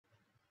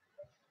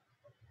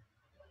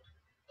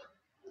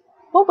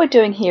what we're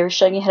doing here is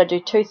showing you how to do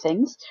two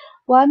things.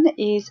 One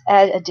is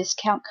add a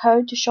discount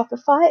code to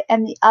Shopify,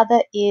 and the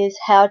other is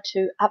how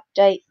to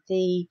update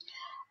the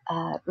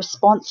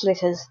response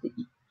letters that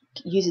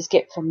users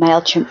get from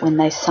Mailchimp when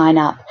they sign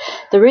up.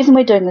 The reason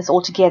we're doing this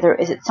all together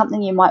is it's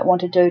something you might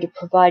want to do to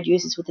provide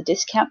users with a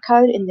discount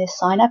code in their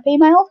sign-up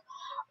email,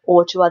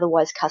 or to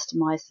otherwise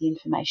customize the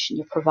information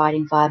you're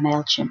providing via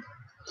Mailchimp.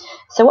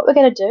 So what we're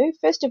going to do,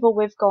 first of all,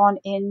 we've gone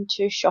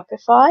into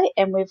Shopify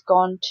and we've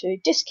gone to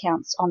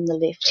discounts on the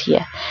left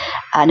here.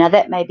 Now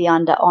that may be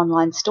under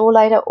online store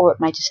later, or it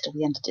may just still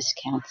be under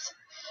discounts.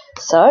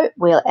 So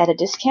we'll add a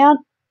discount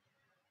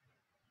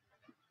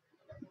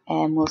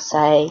and we'll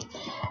say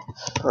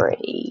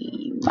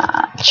free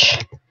March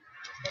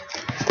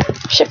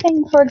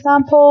shipping, for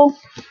example.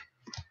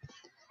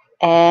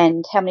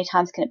 And how many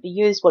times can it be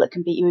used? Well, it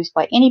can be used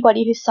by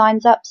anybody who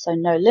signs up, so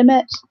no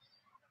limit.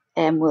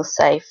 And we'll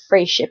say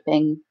free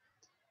shipping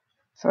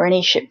for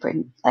any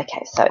shipping.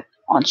 Okay, so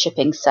on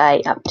shipping,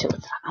 say up to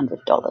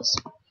 $100.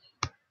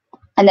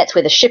 And that's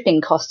where the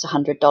shipping costs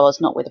 $100,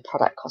 not where the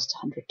product costs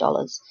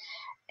 $100.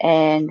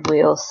 And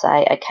we'll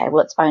say, okay,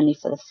 well, it's only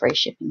for the free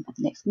shipping for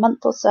the next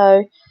month or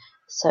so.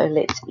 So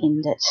let's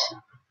end it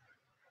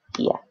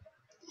here.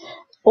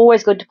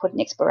 Always good to put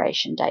an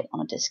expiration date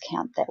on a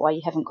discount. That way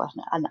you haven't got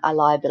a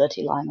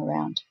liability lying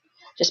around.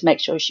 Just make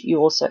sure you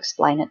also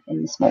explain it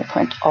in the small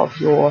print of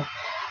your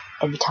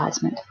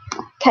advertisement.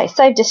 Okay,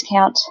 save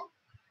discount,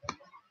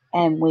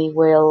 and we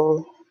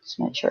will just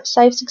make sure it's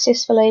saved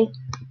successfully.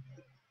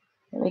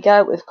 There we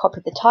go. We've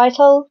copied the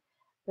title.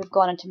 We've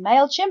gone into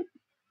Mailchimp,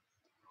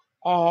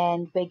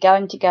 and we've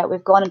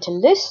gone into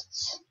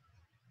lists.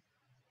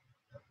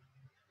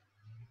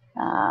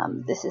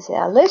 This is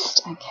our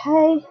list.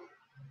 Okay.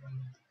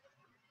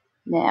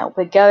 Now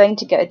we're going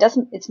to go.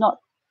 It's not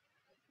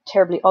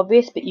terribly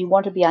obvious, but you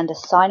want to be under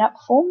sign up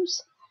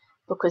forms,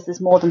 because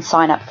there's more than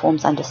sign-up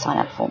forms under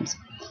sign-up forms.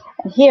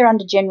 And here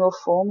under general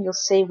form, you'll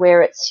see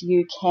where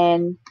you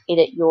can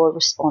edit your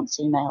response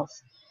emails.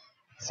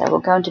 So we'll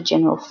go into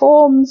general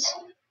forms,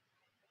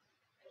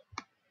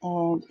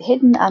 and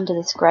hidden under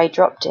this grey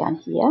drop down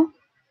here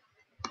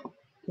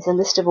is a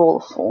list of all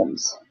the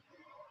forms.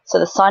 So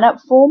the sign-up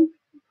form,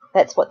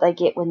 that's what they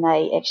get when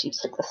they actually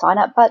click the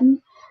sign-up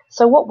button.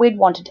 So what we'd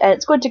want to, and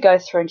it's good to go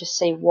through and just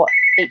see what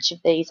each of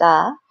these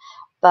are.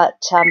 But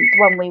the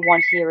one we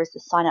want here is the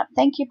sign up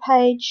thank you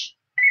page.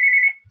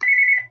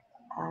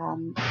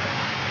 Oh,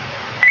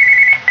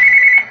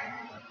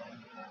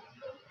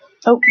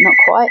 not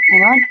quite.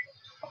 Hang on.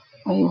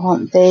 We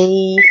want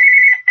the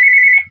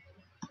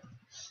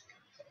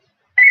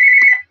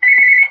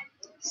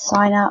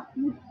sign up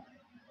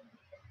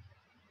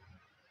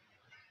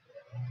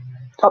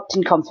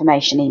opt-in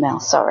confirmation email.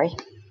 Sorry.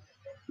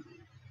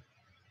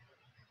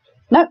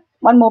 Nope.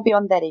 One more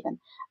beyond that even.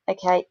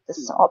 Okay.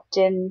 This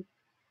opt-in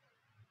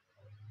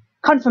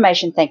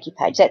confirmation thank you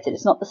page. That's it.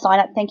 It's not the sign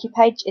up thank you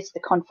page, it's the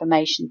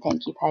confirmation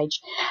thank you page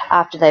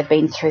after they've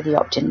been through the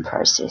opt-in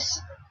process.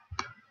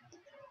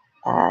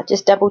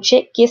 Just double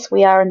check. Yes,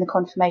 we are in the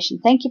confirmation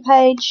thank you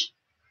page.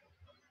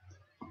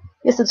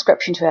 Your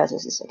subscription to ours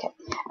is okay.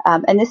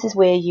 And this is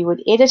where you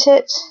would edit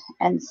it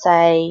and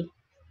say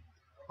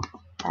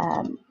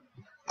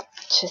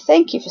to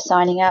thank you for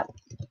signing up.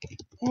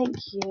 Thank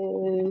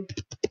you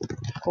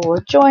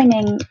for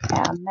joining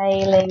our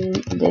mailing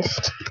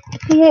list.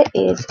 Here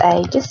is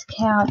a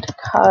discount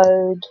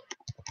code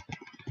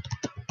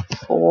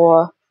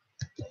for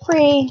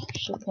free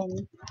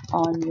shipping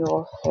on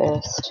your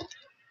first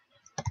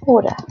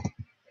order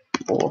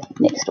or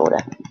next order,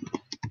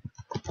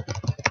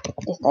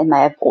 if they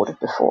may have ordered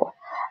before.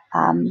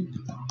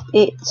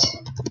 It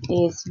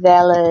is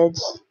valid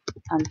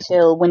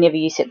until whenever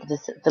you set the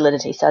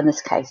validity. So in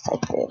this case, say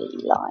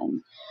 30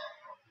 line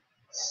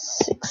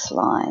 6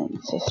 line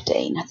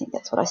 15. I think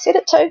that's what I set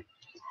it to.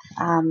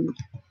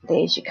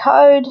 There's your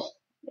code.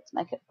 Let's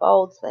make it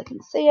bold so they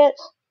can see it.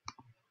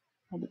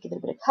 Maybe give it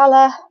a bit of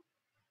colour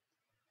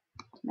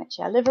to match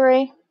our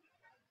livery.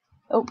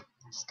 Oh,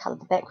 just coloured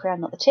the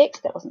background, not the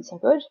text. That wasn't so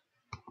good.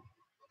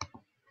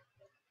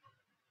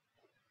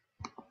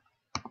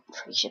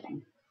 Free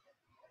shipping.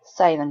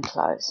 Save and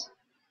close.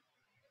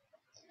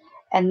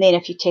 And then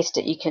if you test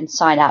it, you can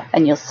sign up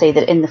and you'll see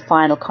that in the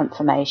final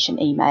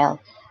confirmation email,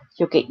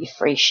 you'll get your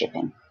free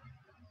shipping.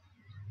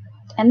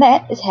 And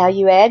that is how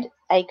you add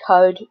a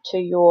code to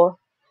your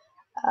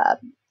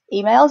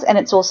emails, and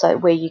it's also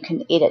where you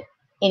can edit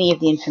any of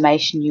the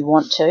information you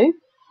want to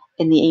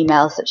in the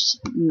emails that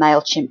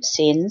Mailchimp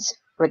sends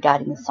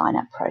regarding the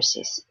sign-up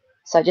process.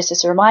 So just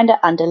as a reminder,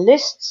 under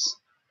lists,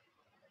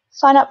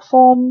 sign-up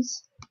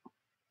forms,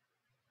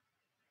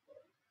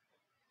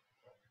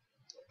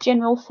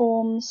 general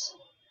forms,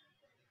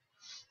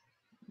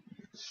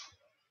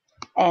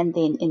 and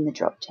then in the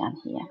drop down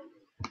here.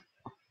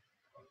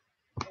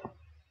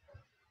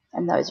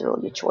 And those are all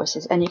your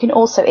choices. And you can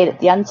also edit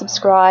the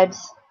unsubscribes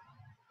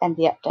and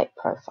the update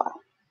profile.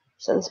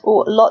 So there's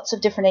lots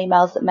of different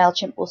emails that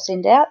Mailchimp will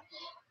send out,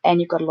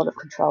 and you've got a lot of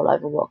control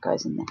over what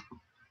goes in there.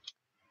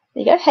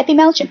 There you go. Happy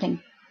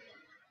Mailchimping.